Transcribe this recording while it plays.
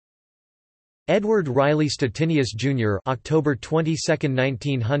Edward Riley Stettinius Jr. (October 22,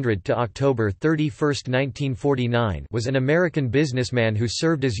 1900 to October 31, 1949) was an American businessman who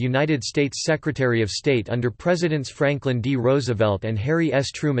served as United States Secretary of State under Presidents Franklin D. Roosevelt and Harry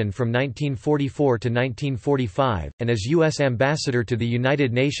S. Truman from 1944 to 1945, and as U.S. Ambassador to the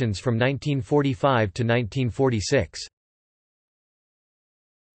United Nations from 1945 to 1946.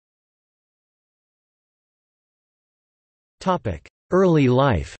 Early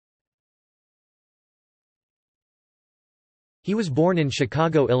life. He was born in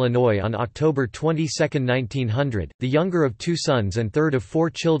Chicago, Illinois on October 22, 1900, the younger of two sons and third of four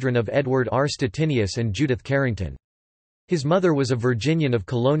children of Edward R. Stettinius and Judith Carrington. His mother was a Virginian of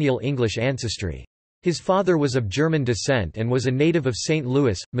colonial English ancestry. His father was of German descent and was a native of St.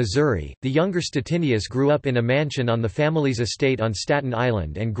 Louis, Missouri. The younger Stettinius grew up in a mansion on the family's estate on Staten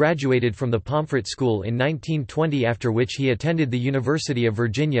Island and graduated from the Pomfret School in 1920, after which he attended the University of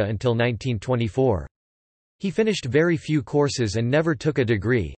Virginia until 1924. He finished very few courses and never took a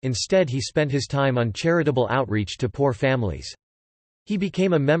degree, instead he spent his time on charitable outreach to poor families. He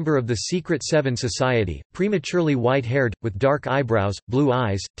became a member of the Secret Seven Society, prematurely white-haired, with dark eyebrows, blue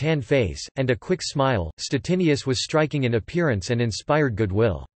eyes, tan face, and a quick smile. Stettinius was striking in appearance and inspired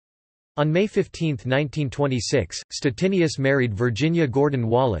goodwill. On May 15, 1926, Stettinius married Virginia Gordon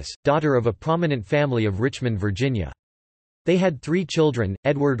Wallace, daughter of a prominent family of Richmond, Virginia. They had 3 children,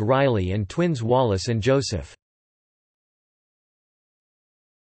 Edward Riley and twins Wallace and Joseph.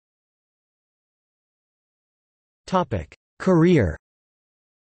 Career.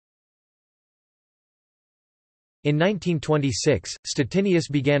 In 1926, Stettinius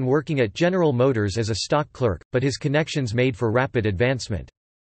began working at General Motors as a stock clerk, but his connections made for rapid advancement.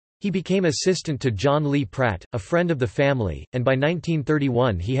 He became assistant to John Lee Pratt, a friend of the family, and by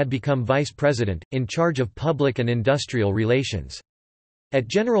 1931 he had become vice president, in charge of public and industrial relations. At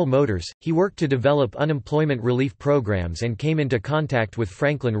General Motors, he worked to develop unemployment relief programs and came into contact with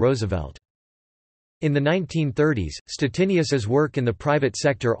Franklin Roosevelt. In the 1930s, Stettinius's work in the private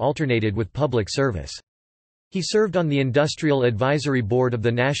sector alternated with public service. He served on the Industrial Advisory Board of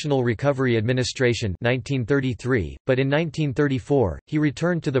the National Recovery Administration 1933, but in 1934, he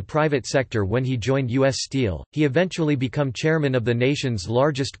returned to the private sector when he joined U.S. Steel. He eventually became chairman of the nation's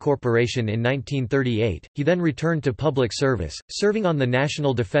largest corporation in 1938. He then returned to public service, serving on the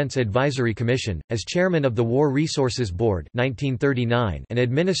National Defense Advisory Commission, as chairman of the War Resources Board 1939 and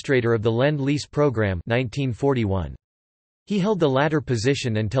administrator of the Lend-Lease Program 1941. He held the latter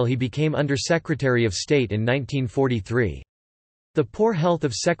position until he became Under-Secretary of State in 1943. The poor health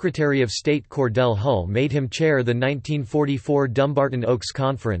of Secretary of State Cordell Hull made him chair the 1944 Dumbarton Oaks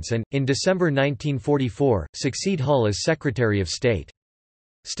Conference and, in December 1944, succeed Hull as Secretary of State.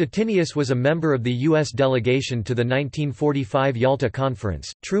 Stettinius was a member of the U.S. delegation to the 1945 Yalta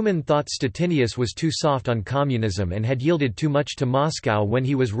Conference. Truman thought Stettinius was too soft on communism and had yielded too much to Moscow when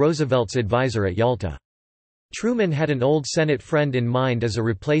he was Roosevelt's advisor at Yalta. Truman had an old Senate friend in mind as a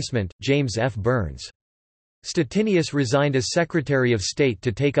replacement, James F. Burns. Stettinius resigned as Secretary of State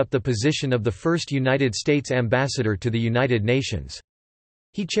to take up the position of the first United States ambassador to the United Nations.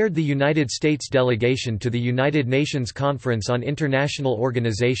 He chaired the United States delegation to the United Nations Conference on International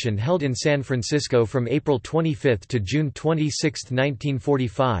Organization held in San Francisco from April 25 to June 26,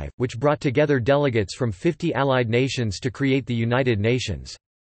 1945, which brought together delegates from 50 allied nations to create the United Nations.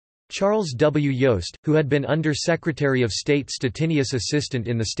 Charles W. Yost, who had been Under-Secretary of State Stettinius' assistant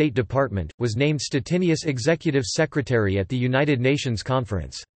in the State Department, was named Stettinius Executive Secretary at the United Nations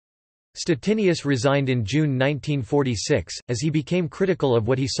Conference. Stettinius resigned in June 1946, as he became critical of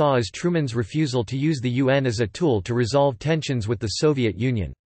what he saw as Truman's refusal to use the UN as a tool to resolve tensions with the Soviet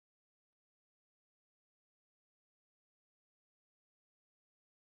Union.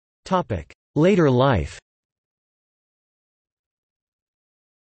 Later life.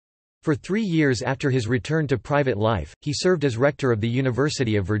 For 3 years after his return to private life, he served as rector of the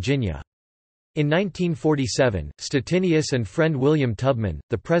University of Virginia. In 1947, Stettinius and friend William Tubman,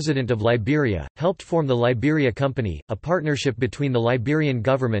 the president of Liberia, helped form the Liberia Company, a partnership between the Liberian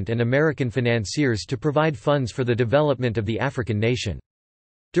government and American financiers to provide funds for the development of the African nation.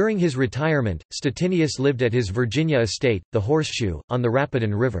 During his retirement, Stettinius lived at his Virginia estate, the Horseshoe, on the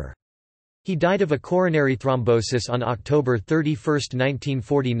Rapidan River. He died of a coronary thrombosis on October 31,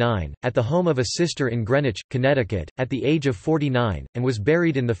 1949, at the home of a sister in Greenwich, Connecticut, at the age of 49, and was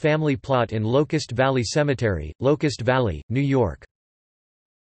buried in the family plot in Locust Valley Cemetery, Locust Valley, New York.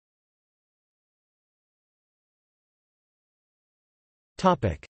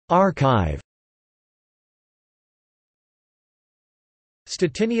 Archive.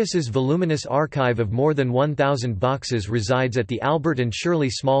 Stettinius's voluminous archive of more than 1,000 boxes resides at the Albert and Shirley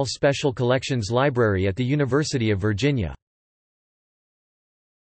Small Special Collections Library at the University of Virginia.